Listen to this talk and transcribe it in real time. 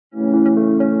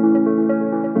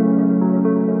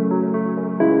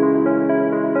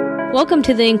Welcome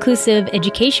to the Inclusive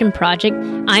Education Project.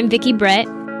 I'm Vicki Brett.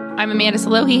 I'm Amanda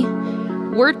Salohi.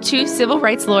 We're two civil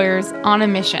rights lawyers on a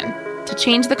mission to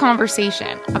change the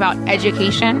conversation about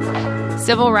education,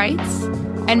 civil rights,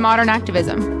 and modern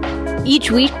activism.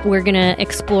 Each week, we're going to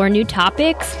explore new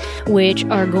topics which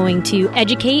are going to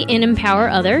educate and empower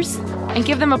others and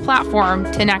give them a platform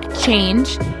to enact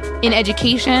change in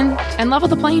education and level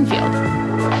the playing field.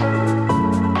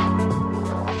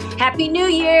 Happy New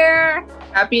Year!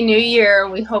 Happy New Year.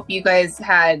 We hope you guys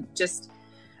had just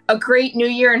a great New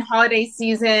Year and holiday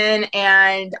season.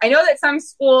 And I know that some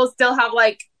schools still have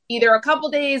like either a couple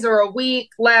days or a week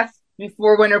left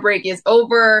before winter break is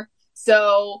over.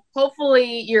 So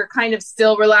hopefully you're kind of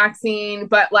still relaxing,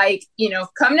 but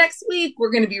come next week,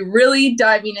 we're going to be really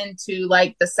diving into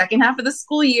like the second half of the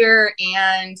school year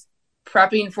and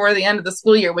prepping for the end of the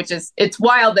school year, it's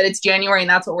wild that it's January and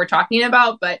that's what we're talking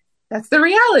about, but that's the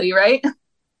reality, right?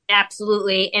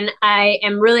 Absolutely. And I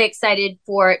am really excited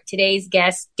for today's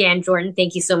guest, Dan Jordan.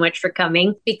 Thank you so much for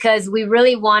coming, because we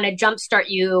really want to jumpstart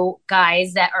you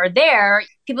guys that are there,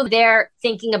 people there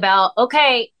thinking about,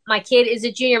 okay, my kid is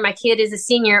a junior, my kid is a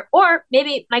senior, or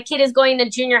maybe my kid is going to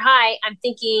junior high. I'm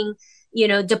thinking,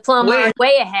 diploma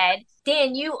way ahead.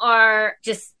 Dan, you are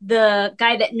just the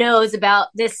guy that knows about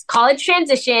this college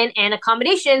transition and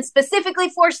accommodations specifically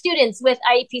for students with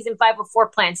IEPs and 504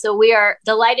 plans. So we are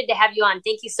delighted to have you on.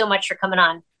 Thank you so much for coming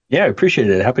on. Yeah, I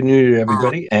appreciate it. Happy New Year to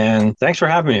everybody. And thanks for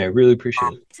having me. I really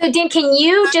appreciate it. So Dan, can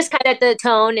you just kind of set the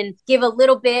tone and give a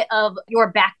little bit of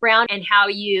your background and how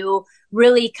you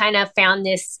really kind of found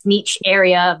this niche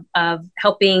area of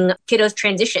helping kiddos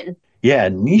transition? Yeah,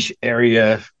 niche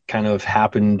area kind of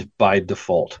happened by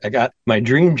default. My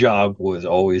dream job was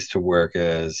always to work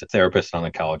as a therapist on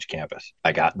a college campus.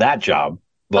 I got that job,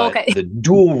 but the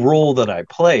dual role that I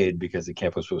played, because the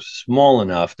campus was small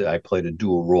enough that I played a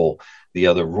dual role. The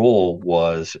other role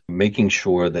was making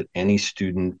sure that any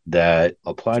student that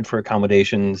applied for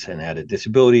accommodations and had a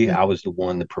disability, I was the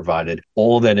one that provided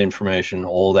all that information,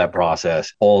 all that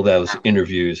process, all those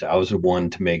interviews. I was the one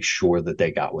to make sure that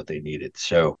they got what they needed.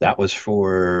 So that was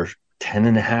for 10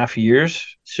 and a half years.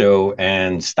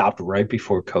 And stopped right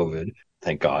before COVID.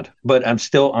 Thank God. But I'm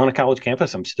still on a college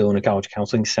campus. I'm still in a college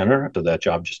counseling center. So that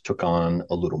job just took on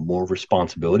a little more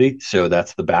responsibility. So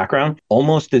that's the background.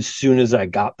 Almost as soon as I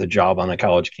got the job on a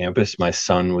college campus, my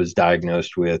son was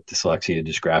diagnosed with dyslexia,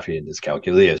 dysgraphia, and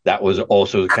dyscalculia. That was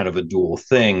also kind of a dual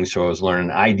thing. So I was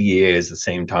learning IDEA at the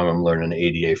same time I'm learning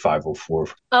ADA 504.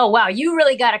 Oh, wow. You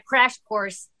really got a crash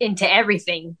course into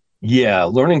everything. Yeah.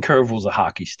 Learning curve was a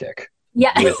hockey stick.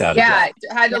 Yeah.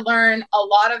 Had to learn a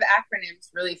lot of acronyms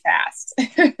really fast.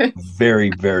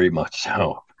 Very, very much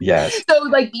so. Yes. So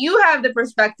you have the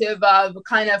perspective of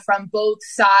kind of from both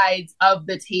sides of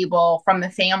the table, from the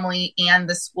family and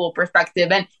the school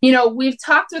perspective. And, we've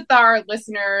talked with our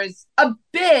listeners a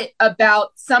bit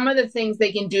about some of the things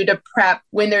they can do to prep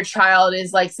when their child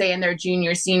is say in their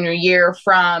junior, senior year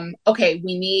from, okay,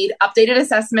 we need updated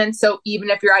assessments. So even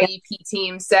if your IEP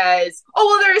team says, oh,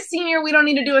 well, they're a senior, we don't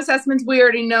need to do assessments. We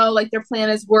already know their plan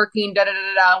is working,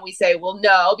 And we say, well,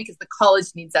 no, because the college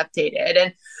needs updated.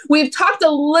 And we've talked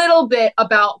a little bit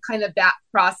about kind of that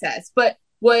process, but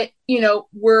what,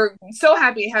 we're so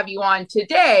happy to have you on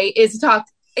today is to talk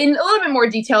in a little bit more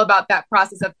detail about that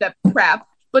process of the prep,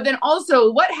 but then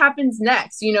also what happens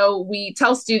next. We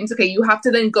tell students, okay, you have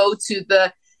to then go to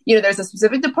there's a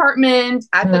specific department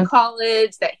at the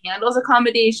college that handles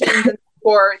accommodations and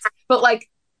supports, but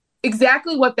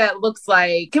exactly what that looks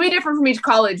like can be different from each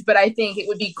college, but I think it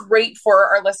would be great for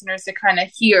our listeners to kind of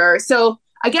hear. So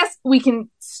I guess we can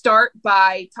start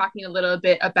by talking a little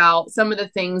bit about some of the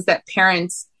things that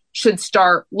parents should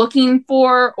start looking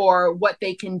for or what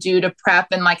they can do to prep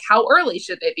and how early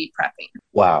should they be prepping?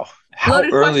 Wow. How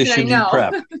early should you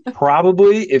prep?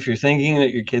 Probably if you're thinking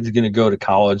that your kid's going to go to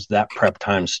college, that prep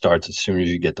time starts as soon as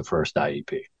you get the first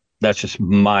IEP. That's just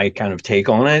my kind of take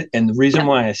on it. And the reason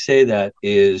why I say that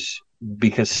is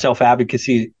because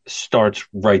self-advocacy starts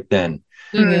right then.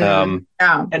 And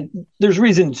there's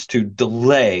reasons to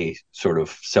delay sort of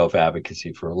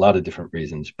self-advocacy for a lot of different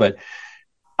reasons. But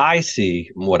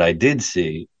what I did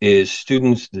see is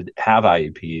students that have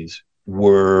IEPs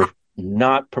were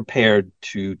not prepared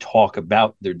to talk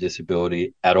about their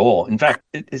disability at all. In fact,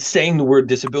 it's saying the word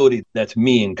disability, that's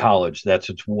me in college. That's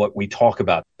what we talk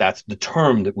about. That's the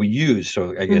term that we use.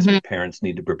 So I guess parents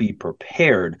need to be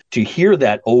prepared to hear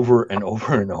that over and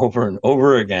over and over and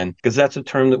over again, because that's a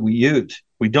term that we use.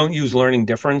 We don't use learning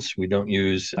difference. We don't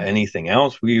use anything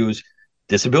else. We use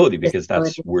disability, because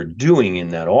that's what we're doing in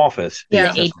that office, the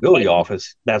accessibility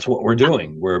office. That's what we're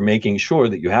doing. We're making sure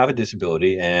that you have a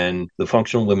disability and the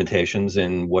functional limitations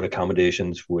and what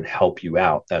accommodations would help you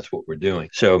out. That's what we're doing.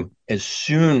 So as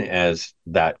soon as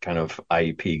that kind of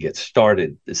IEP gets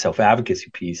started, the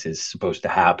self-advocacy piece is supposed to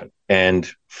happen. And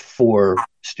for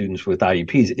students with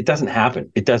IEPs, it doesn't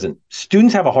happen. It doesn't.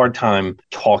 Students have a hard time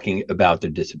talking about their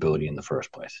disability in the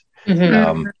first place.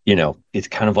 It's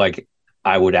kind of like,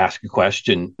 I would ask a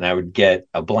question and I would get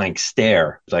a blank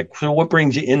stare. It's like, so what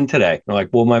brings you in today? I'm like,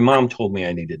 well, my mom told me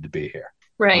I needed to be here.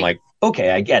 Right. I'm like, okay,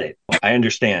 I get it. I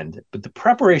understand. But the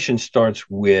preparation starts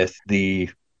with the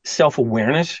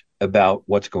self-awareness about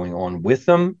what's going on with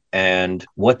them and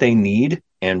what they need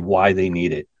and why they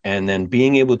need it. And then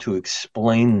being able to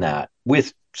explain that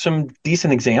with some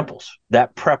decent examples.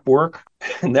 That prep work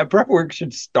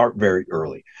should start very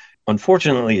early.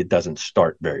 Unfortunately, it doesn't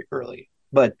start very early.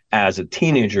 But as a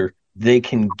teenager, they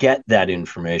can get that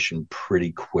information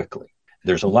pretty quickly.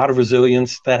 There's a lot of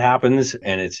resilience that happens,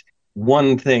 and it's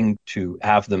one thing to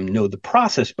have them know the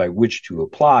process by which to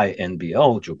apply and be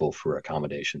eligible for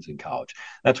accommodations in college.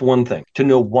 That's one thing. To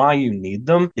know why you need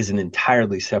them is an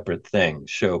entirely separate thing.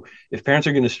 So if parents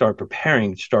are going to start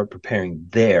preparing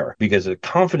there, because a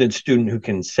confident student who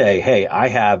can say, hey, I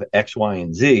have X, Y,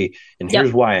 and Z, and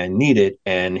here's why I need it,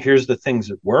 and here's the things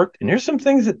that worked, and here's some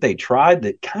things that they tried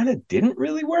that kind of didn't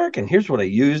really work, and here's what I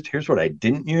used, here's what I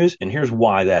didn't use, and here's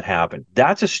why that happened.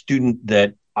 That's a student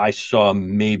that I saw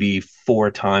maybe 4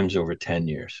 times over 10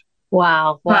 years.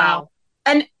 Wow.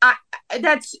 And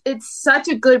it's such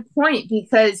a good point,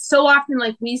 because so often,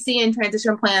 like, we see in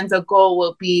transition plans, a goal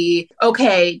will be,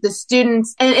 okay, the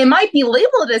students, and it might be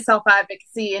labeled as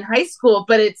self-advocacy in high school,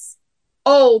 but it's,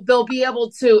 they'll be able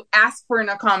to ask for an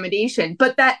accommodation.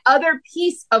 But that other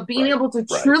piece of being able to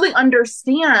truly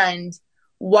understand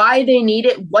why they need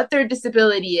it, what their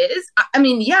disability is. I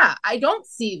mean, I don't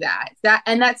see that.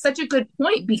 And that's such a good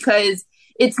point, because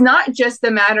it's not just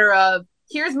a matter of,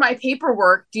 here's my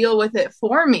paperwork, deal with it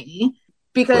for me,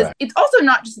 because it's also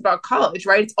not just about college,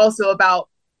 right? It's also about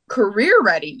career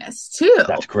readiness too.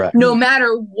 That's correct. No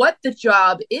matter what the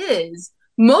job is,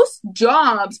 most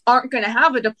jobs aren't going to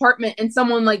have a department and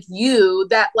someone like you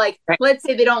that, like, let's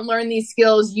say they don't learn these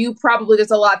skills.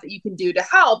 There's a lot that you can do to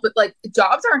help, but like,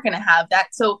 jobs aren't going to have that.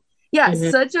 So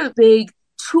it's such a big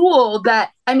tool that,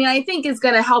 I mean, I think is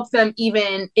going to help them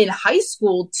even in high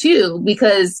school too,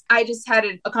 because I just had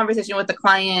a conversation with a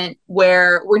client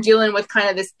where we're dealing with kind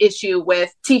of this issue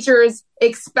with teachers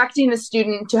expecting the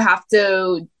student to have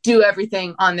to do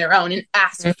everything on their own and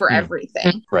ask for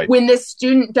everything. When this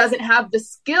student doesn't have the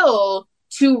skill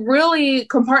to really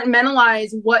compartmentalize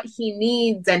what he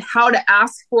needs and how to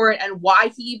ask for it and why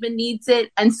he even needs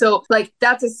it. And so, like,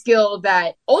 that's a skill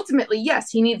that ultimately, yes,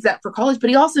 he needs that for college, but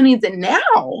he also needs it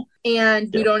now.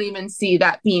 And we don't even see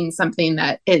that being something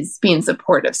that is being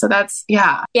supportive. So that's,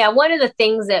 one of the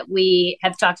things that we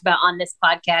have talked about on this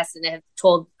podcast and have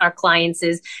told our clients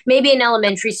is, maybe in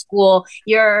elementary school,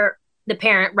 you're the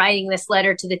parent writing this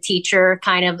letter to the teacher,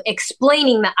 kind of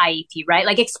explaining the IEP, right?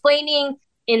 Like, explaining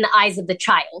in the eyes of the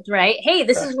child, right? Hey,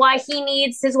 this is why he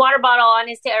needs his water bottle on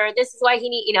his or this is why he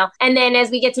needs, And then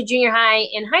as we get to junior high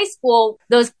and high school,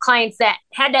 those clients that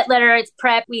had that letter, it's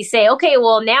prep, we say, okay,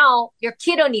 well, now your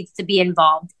kiddo needs to be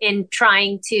involved in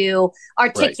trying to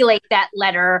articulate that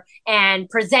letter and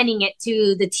presenting it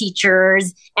to the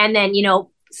teachers. And then,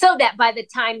 so that by the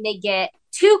time they get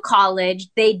to college,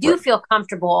 they do feel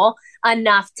comfortable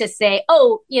enough to say,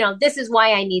 this is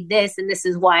why I need this and this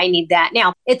is why I need that.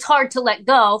 Now, it's hard to let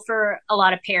go for a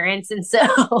lot of parents. And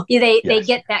so they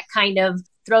get that kind of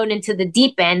thrown into the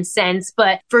deep end sense.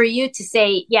 But for you to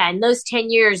say, in those 10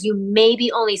 years, you maybe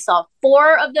only saw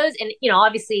 4 of those. And,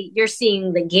 obviously you're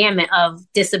seeing the gamut of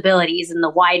disabilities and the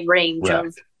wide range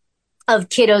of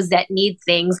kiddos that need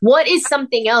things. What is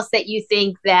something else that you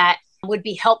think that would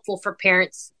be helpful for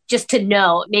parents just to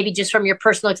know, maybe just from your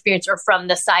personal experience or from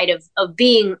the side of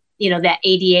being, that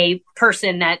ADA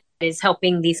person that is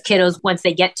helping these kiddos once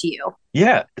they get to you?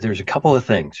 Yeah, there's a couple of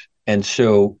things. And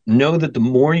so know that the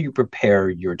more you prepare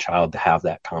your child to have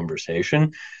that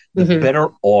conversation, the better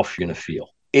off you're going to feel.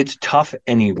 It's tough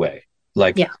anyway.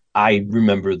 I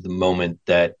remember the moment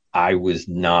that I was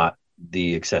not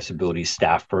the accessibility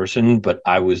staff person, but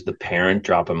I was the parent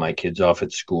dropping my kids off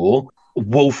at school,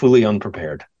 woefully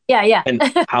unprepared. Yeah. And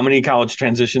how many college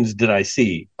transitions did I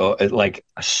see? Like,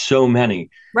 so many.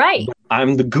 Right.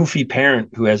 I'm the goofy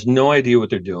parent who has no idea what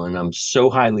they're doing. I'm so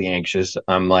highly anxious.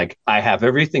 I'm like, I have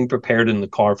everything prepared in the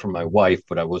car for my wife,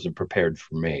 but I wasn't prepared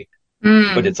for me.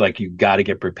 But it's like, you got to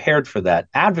get prepared for that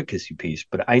advocacy piece.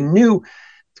 But I knew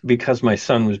because my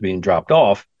son was being dropped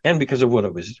off and because of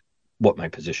what my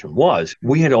position was,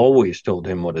 we had always told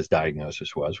him what his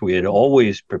diagnosis was. We had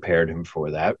always prepared him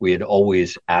for that. We had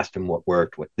always asked him what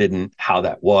worked, what didn't, how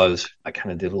that was. I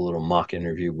kind of did a little mock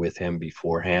interview with him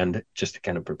beforehand just to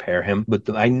kind of prepare him. But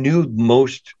I knew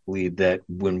mostly that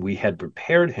when we had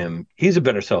prepared him, he's a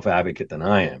better self-advocate than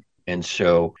I am. And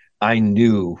so I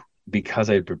knew, because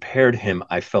I had prepared him,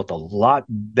 I felt a lot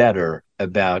better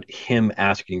about him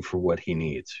asking for what he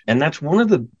needs. And that's one of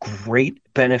the great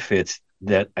benefits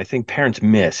that I think parents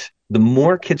miss. The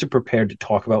more kids are prepared to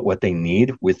talk about what they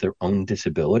need with their own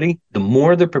disability, the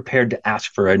more they're prepared to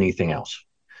ask for anything else.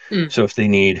 So if they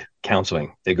need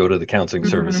counseling, they go to the counseling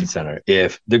services center.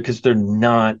 Because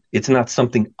it's not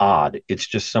something odd. It's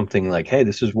just something like, hey,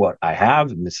 this is what I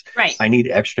have. And I need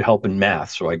extra help in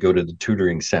math. So I go to the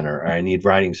tutoring center, or I need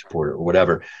writing support or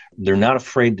whatever. They're not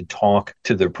afraid to talk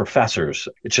to their professors.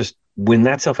 It's just when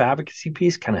that self-advocacy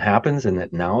piece kind of happens and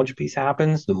that knowledge piece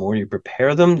happens, the more you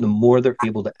prepare them, the more they're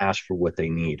able to ask for what they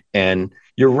need. And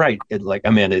you're right. Like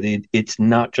Amanda, it's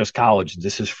not just college.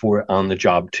 This is for on the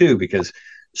job too, because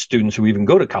students who even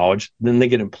go to college, then they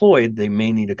get employed, they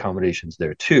may need accommodations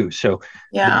there too. So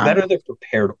the better they're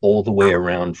prepared all the way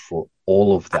around for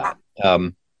all of that.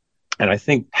 And I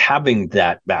think having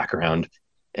that background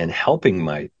and helping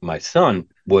my son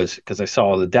was because I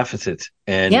saw the deficits,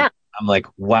 and I'm like,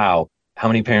 wow, how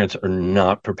many parents are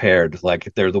not prepared?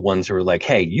 Like, they're the ones who are like,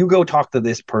 hey, you go talk to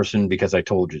this person because I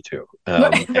told you to.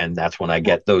 And that's when I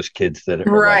get those kids that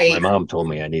are like, my mom told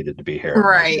me I needed to be here.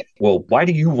 Right. Like, well, why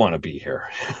do you want to be here?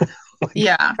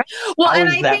 Well, how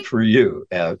is that for you?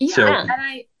 So and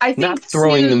I think not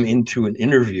throwing them into an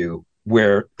interview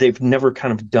where they've never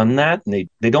kind of done that, and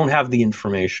they don't have the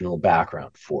informational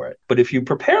background for it. But if you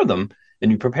prepare them, and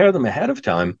you prepare them ahead of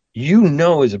time, you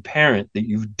know as a parent that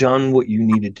you've done what you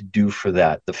needed to do for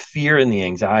that. The fear and the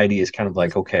anxiety is kind of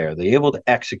like, okay, are they able to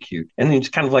execute? And it's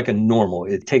kind of like a normal.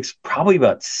 It takes probably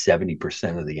about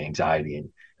 70% of the anxiety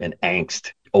and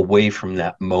angst away from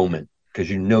that moment, because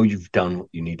you know you've done what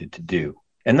you needed to do.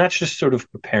 And that's just sort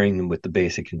of preparing them with the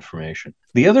basic information.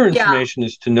 The other information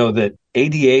is to know that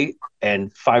ADA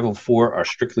and 504 are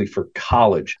strictly for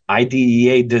college.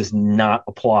 IDEA does not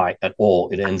apply at all.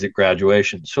 It ends at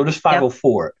graduation. So does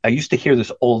 504. I used to hear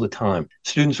this all the time.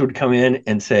 Students would come in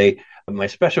and say, my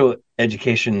special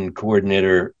education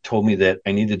coordinator told me that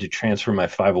I needed to transfer my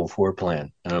 504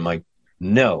 plan. And I'm like,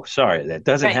 no, sorry, that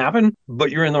doesn't happen, but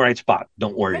you're in the right spot.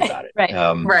 Don't worry about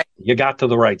it. You got to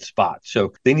the right spot.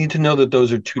 So they need to know that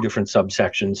those are two different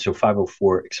subsections. So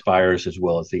 504 expires as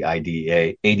well as the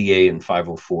IDEA. ADA and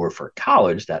 504 for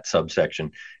college, that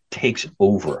subsection takes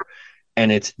over.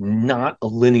 And it's not a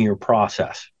linear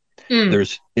process.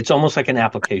 It's almost like an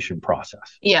application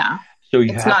process. So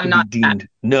you have to be deemed,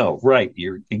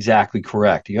 you're exactly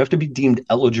correct. You have to be deemed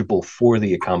eligible for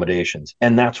the accommodations.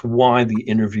 And that's why the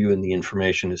interview and the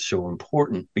information is so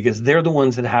important, because they're the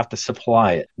ones that have to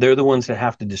supply it. They're the ones that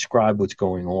have to describe what's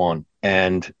going on.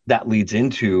 And that leads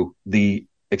into the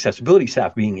accessibility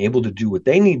staff being able to do what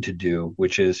they need to do,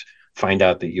 which is find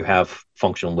out that you have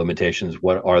functional limitations.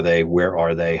 What are they? Where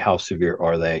are they? How severe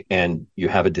are they? And you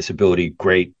have a disability.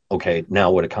 Great. Okay,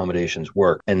 now what accommodations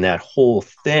work? And that whole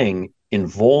thing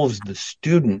involves the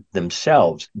student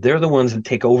themselves. They're the ones that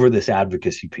take over this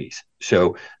advocacy piece.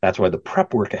 So that's why the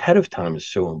prep work ahead of time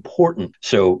is so important.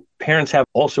 So parents have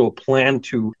also a plan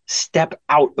to step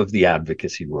out of the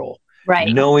advocacy role.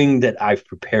 Knowing that I've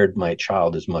prepared my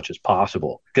child as much as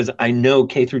possible, because I know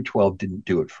K through 12 didn't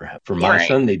do it for him. For my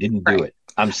son, they didn't do it.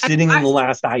 I'm sitting in the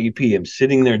last IEP. I'm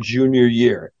sitting there junior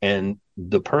year, and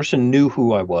the person knew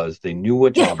who I was. They knew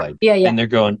what job I did. And they're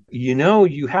going,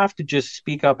 you have to just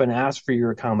speak up and ask for your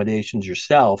accommodations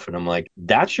yourself. And I'm like,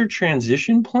 that's your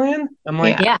transition plan? I'm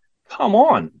like, come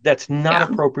on, that's not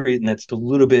appropriate. And that's a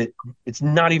little bit, it's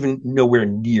not even nowhere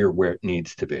near where it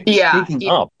needs to be. Speaking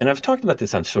up, and I've talked about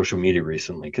this on social media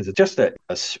recently, because it's just a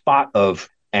spot of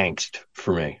angst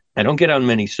for me. I don't get on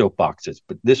many soapboxes,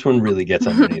 but this one really gets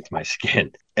underneath my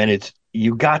skin. And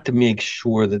you got to make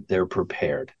sure that they're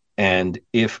prepared. And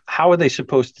how are they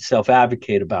supposed to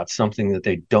self-advocate about something that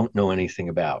they don't know anything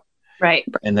about?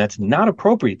 And that's not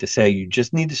appropriate to say. You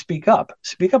just need to speak up.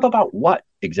 Speak up about what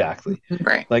exactly?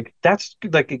 Like, that's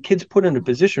like a kid's put in a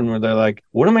position where they're like,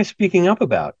 what am I speaking up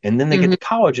about? And then they get to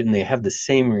college and they have the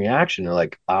same reaction. They're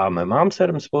like, my mom said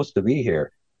I'm supposed to be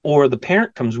here. Or the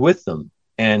parent comes with them,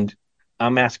 and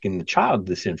I'm asking the child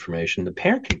this information. The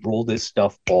parent can roll this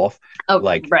stuff off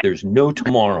there's no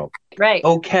tomorrow.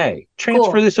 Okay,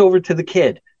 transfer this over to the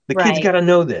kid. The kid's got to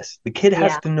know this. The kid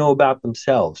has Yeah. to know about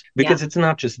themselves, because Yeah. it's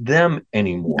not just them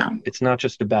anymore. No. It's not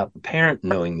just about the parent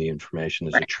knowing the information.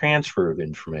 There's a transfer of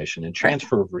information and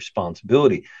transfer of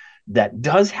responsibility that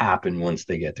does happen once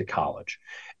they get to college.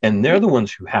 And they're the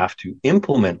ones who have to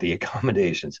implement the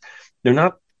accommodations. They're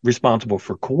not responsible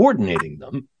for coordinating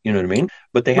them, you know what I mean?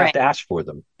 But they have to ask for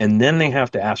them. And then they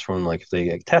have to ask for them, like if they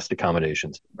get test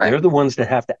accommodations. They're the ones that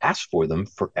have to ask for them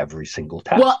for every single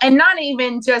test. Well, and not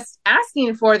even just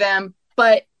asking for them,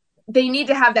 but they need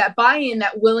to have that buy-in,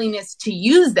 that willingness to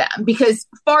use them, because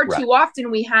far too often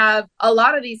we have a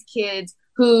lot of these kids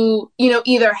who, you know,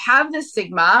 either have the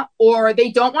stigma or they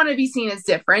don't want to be seen as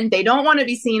different. They don't want to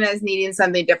be seen as needing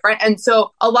something different. And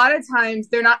so a lot of times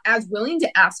they're not as willing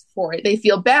to ask for it. They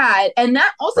feel bad. And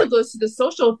that also goes to the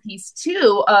social piece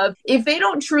too, of if they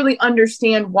don't truly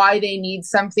understand why they need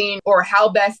something or how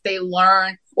best they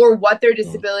learn or what their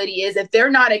disability is, if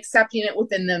they're not accepting it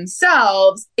within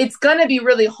themselves, it's going to be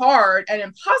really hard and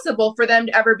impossible for them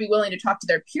to ever be willing to talk to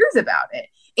their peers about it.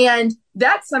 And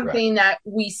that's something that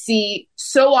we see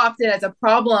so often as a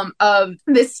problem of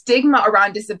this stigma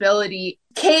around disability,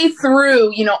 K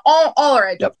through, you know, all our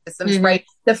education systems, right?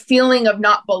 The feeling of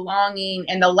not belonging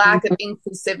and the lack of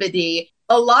inclusivity.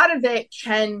 A lot of it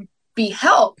can be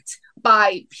helped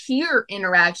by peer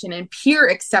interaction and peer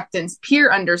acceptance,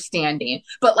 peer understanding.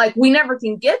 But like, we never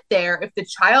can get there if the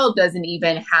child doesn't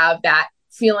even have that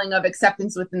feeling of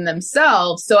acceptance within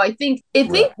themselves. So I think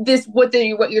this, what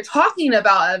you're talking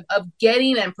about of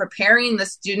getting and preparing the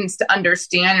students to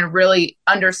understand and really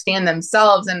understand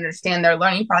themselves and understand their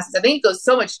learning process, I think it goes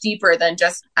so much deeper than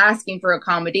just asking for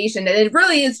accommodation. And it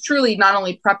really is truly not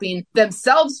only prepping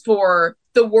themselves for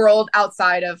the world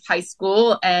outside of high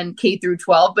school and K through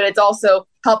 12, but it's also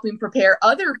helping prepare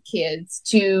other kids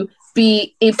to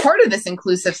be a part of this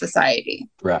inclusive society.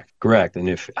 Correct.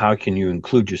 And how can you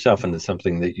include yourself into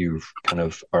something that you kind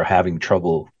of are having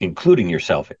trouble including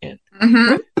yourself in?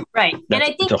 Right. And I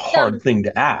think it's a hard thing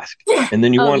to ask. And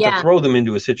then you want to throw them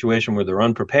into a situation where they're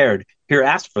unprepared. Here,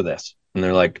 ask for this. And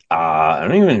they're like, I'm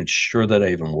not even sure that I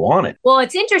even want it. Well,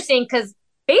 it's interesting because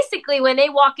basically when they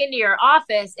walk into your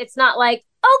office, it's not like,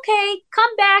 okay,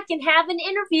 come back and have an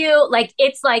interview. Like,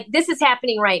 it's like, this is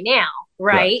happening right now.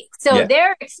 Right. So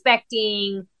they're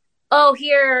expecting, oh,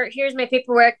 here's my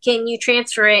paperwork. Can you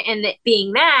transfer it? And it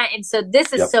being that. And so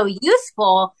this is so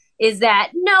useful, is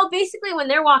that no, basically when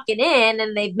they're walking in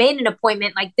and they've made an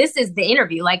appointment, like this is the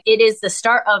interview, like it is the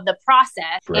start of the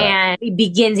process and it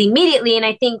begins immediately. And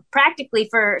I think practically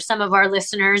for some of our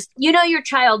listeners, you know your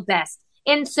child best.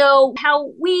 And so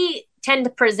how we tend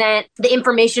to present the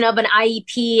information of an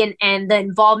IEP and the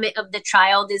involvement of the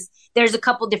child is there's a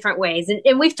couple different ways.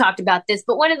 And we've talked about this,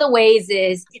 but one of the ways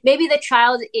is maybe the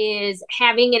child is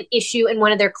having an issue in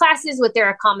one of their classes with their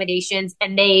accommodations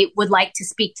and they would like to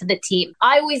speak to the team.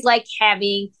 I always like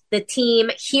having the team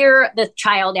hear the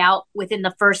child out within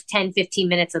the first 10, 15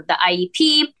 minutes of the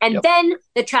IEP. And then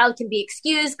the child can be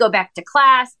excused, go back to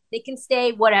class. They can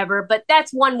stay, whatever. But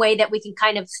that's one way that we can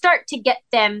kind of start to get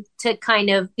them to kind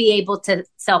of be able to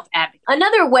self-advocate.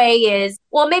 Another way is,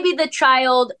 well, maybe the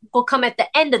child will come at the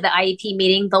end of the IEP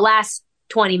meeting, the last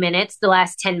 20 minutes, the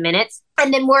last 10 minutes,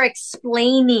 and then we're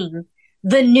explaining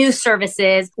the new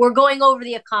services. We're going over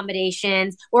the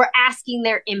accommodations. We're asking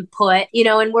their input, you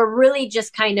know, and we're really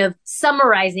just kind of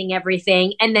summarizing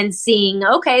everything and then seeing,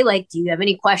 okay, like, do you have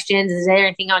any questions? Is there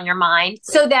anything on your mind?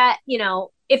 So that, you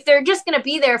know, if they're just going to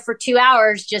be there for 2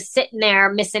 hours, just sitting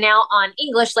there missing out on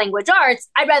English language arts,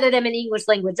 I'd rather them in English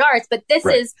language arts, but this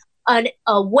is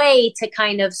a way to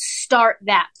kind of start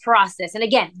that process. And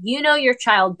again, you know your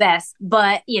child best,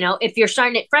 but you know, if you're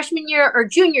starting at freshman year or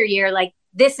junior year, like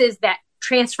this is that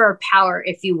transfer power,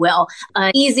 if you will,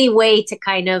 an easy way to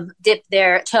kind of dip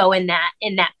their toe in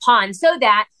that pond so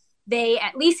that they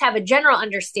at least have a general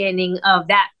understanding of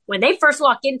that when they first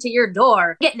walk into your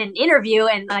door, getting an interview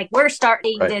and like, we're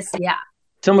starting this. Yeah.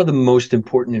 Some of the most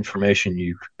important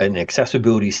information an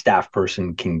accessibility staff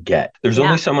person can get. There's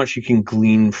only so much you can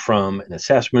glean from an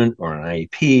assessment or an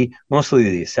IEP, mostly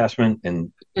the assessment,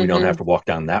 and we don't have to walk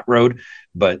down that road,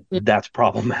 but that's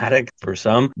problematic for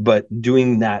some. But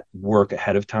doing that work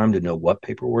ahead of time to know what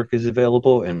paperwork is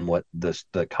available and what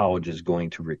the college is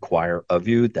going to require of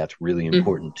you, that's really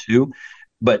important too.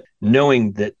 But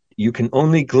knowing that you can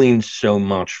only glean so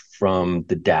much from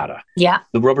the data. Yeah.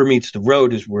 The rubber meets the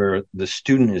road is where the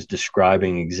student is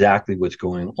describing exactly what's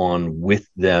going on with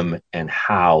them and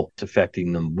how it's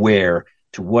affecting them, where,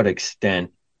 to what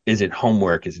extent. Is it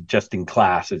homework? Is it just in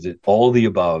class? Is it all the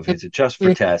above? Is it just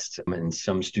for tests? And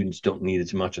some students don't need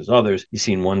as much as others. You've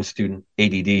seen one student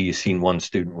ADD, you've seen one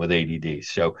student with ADD.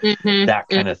 So that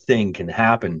kind of thing can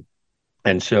happen.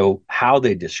 And so how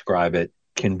they describe it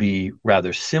can be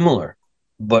rather similar,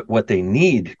 but what they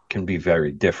need can be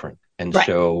very different. And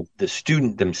so the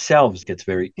student themselves gets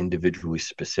very individually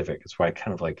specific. That's why I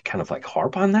kind of like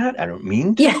harp on that. I don't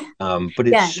mean to, but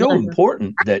it's so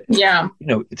important that,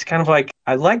 it's kind of like,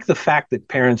 I like the fact that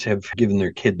parents have given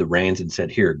their kid the reins and said,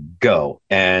 here, go.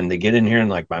 And they get in here and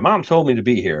like, my mom told me to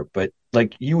be here. But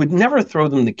like, you would never throw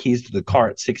them the keys to the car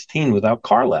at 16 without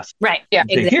car lessons. Right. Yeah.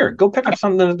 Say, here, go pick up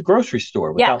something at the grocery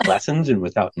store without lessons and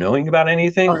without knowing about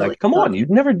anything. Totally. Like, come on,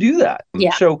 you'd never do that.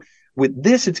 Yeah. So with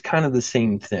this, it's kind of the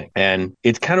same thing. And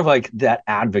it's kind of like that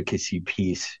advocacy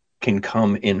piece can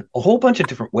come in a whole bunch of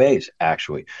different ways,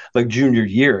 actually. Like junior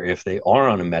year, if they are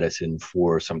on a medicine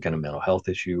for some kind of mental health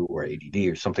issue or ADD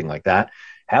or something like that,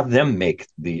 have them make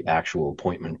the actual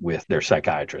appointment with their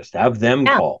psychiatrist. Have them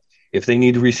call. If they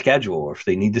need to reschedule or if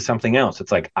they need to something else,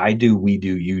 it's like, I do, we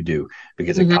do, you do.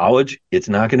 Because at college, it's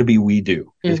not going to be we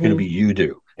do. It's going to be you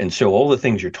do. And so all the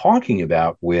things you're talking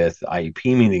about with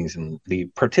IEP meetings and the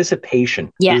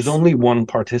participation, there's only one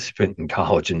participant in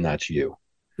college, and that's you.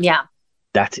 Yeah.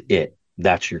 That's it.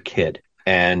 That's your kid.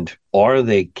 And are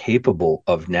they capable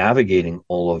of navigating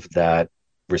all of that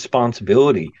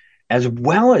responsibility, as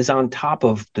well as on top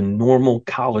of the normal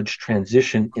college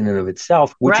transition in and of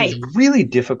itself, which is really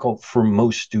difficult for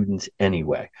most students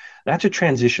anyway. That's a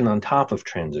transition on top of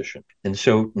transition. And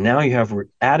so now you have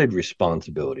added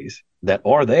responsibilities that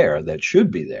are there, that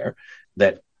should be there,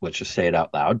 that, let's just say it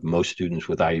out loud, most students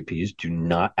with IEPs do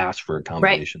not ask for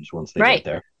accommodations once they get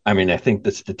there. I mean, I think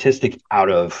the statistic I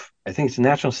think it's the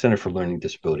National Center for Learning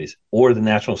Disabilities or the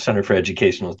National Center for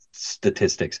Educational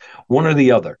Statistics, one or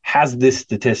the other, has this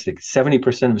statistic.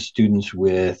 70% of students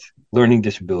with learning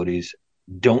disabilities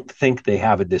don't think they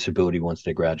have a disability once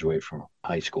they graduate from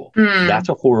high school. That's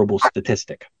a horrible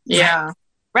statistic. Yeah.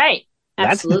 Right.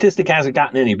 That statistic hasn't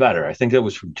gotten any better. I think that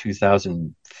was from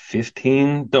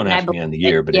 2015. Don't ask me on the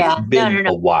year, but it's been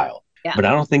a while. Yeah. But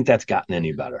I don't think that's gotten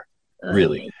any better,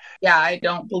 really. Yeah, I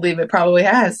don't believe it probably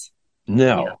has.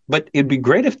 No, but it'd be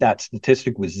great if that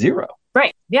statistic was zero.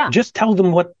 Right. Yeah. Just tell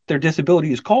them what their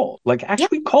disability is called. Like,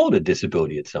 actually call it a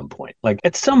disability at some point. Like,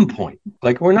 at some point.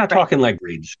 Like, we're not talking like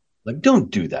grades. Like, don't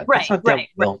do that. That's not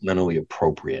developmentally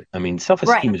appropriate. I mean,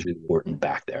 self-esteem is really important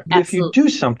back there. But if you do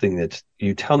something that's,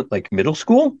 you tell it like middle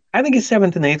school, I think a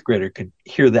 7th and 8th grader could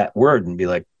hear that word and be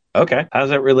like, okay, how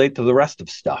does that relate to the rest of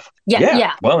stuff?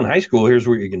 Yeah. Well, in high school, here's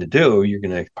what you're going to do. You're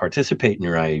going to participate in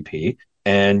your IEP.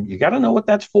 And you got to know what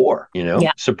that's for,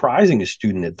 Surprising a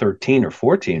student at 13 or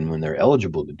 14 when they're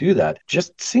eligible to do that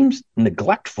just seems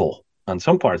neglectful on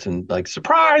some parts. And like,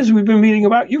 surprise, we've been meeting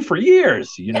about you for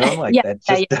years, that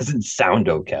just doesn't sound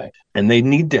okay. And they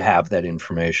need to have that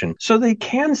information so they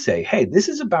can say, hey, this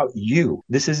is about you.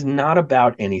 This is not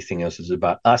about anything else. It's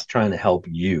about us trying to help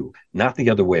you, not the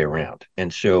other way around.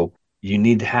 And so you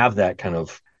need to have that kind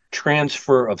of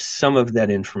transfer of some of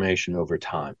that information over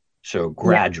time. So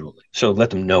gradually. So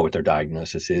let them know what their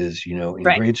diagnosis is, in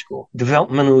grade school.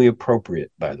 Developmentally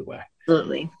appropriate, by the way.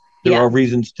 Absolutely. There are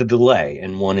reasons to delay.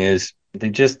 And one is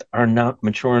they just are not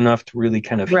mature enough to really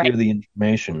kind of hear the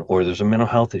information, or there's a mental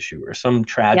health issue or some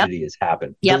tragedy has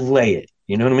happened. Delay it.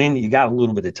 You know what I mean? You got a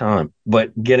little bit of time.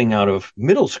 But getting out of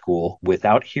middle school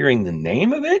without hearing the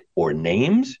name of it or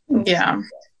names. Yeah.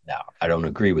 No, I don't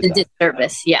agree with that.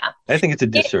 Disservice, I think it's a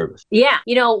disservice.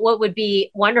 What would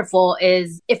be wonderful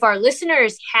is if our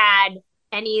listeners had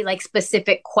any like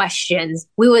specific questions,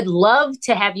 we would love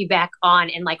to have you back on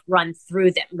and like run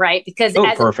through them, right? Because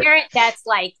as a parent, that's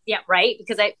like,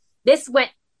 because this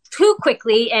went too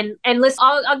quickly and listen,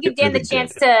 I'll give Dan the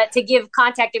chance to give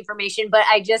contact information, but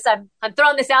I'm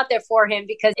throwing this out there for him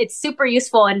because it's super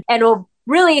useful and will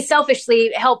really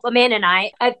selfishly help Amanda and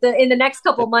I in the next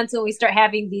couple of months when we start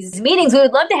having these meetings. We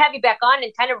would love to have you back on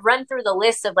and kind of run through the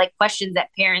list of like questions that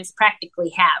parents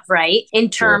practically have, right? In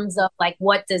terms of like,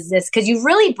 what does this, because you've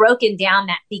really broken down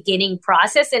that beginning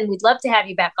process, and we'd love to have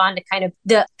you back on to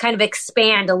kind of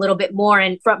expand a little bit more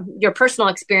and from your personal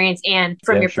experience and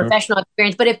from your professional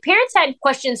experience. But if parents had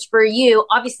questions for you,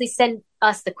 obviously send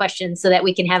us the questions so that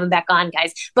we can have them back on,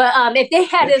 guys. But if they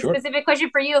had a specific question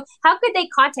for you, how could they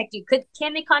contact you?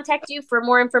 Can they contact you for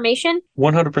more information?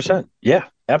 100%. Yeah,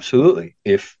 absolutely.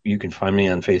 If you can find me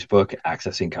on Facebook,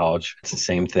 Accessing College, it's the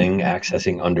same thing,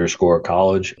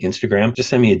 Accessing_college. Instagram, just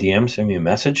send me a DM, send me a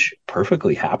message.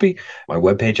 Perfectly happy. My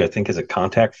webpage, I think, has a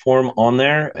contact form on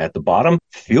there at the bottom.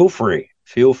 Feel free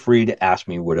to ask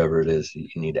me whatever it is that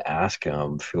you need to ask.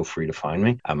 Feel free to find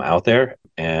me. I'm out there.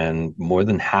 and more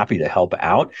than happy to help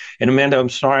out. And Amanda, I'm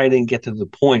sorry I didn't get to the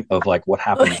point of like what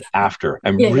happens after.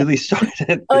 I'm really sorry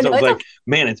because I was like,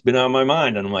 man, it's been on my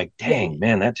mind. And I'm like, dang,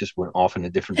 man, that just went off in a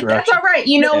different direction. That's all right.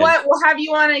 You know what? We'll have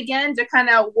you on again to kind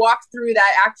of walk through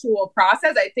that actual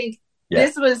process. I think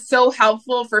this was so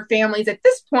helpful for families at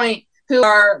this point who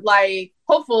are like,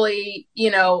 hopefully,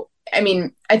 I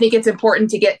mean, I think it's important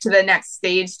to get to the next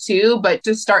stage too, but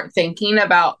just start thinking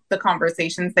about the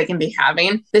conversations they can be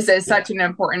having. This is such an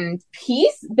important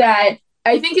piece that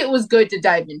I think it was good to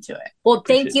dive into it. Well,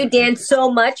 thank you, Dan,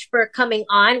 so much for coming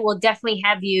on. We'll definitely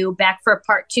have you back for a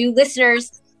part 2.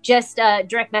 Listeners, just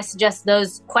direct message us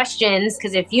those questions,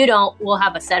 because if you don't, we'll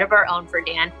have a set of our own for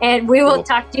Dan. And we will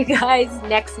talk to you guys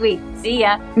next week. See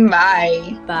ya.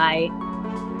 Bye. Bye.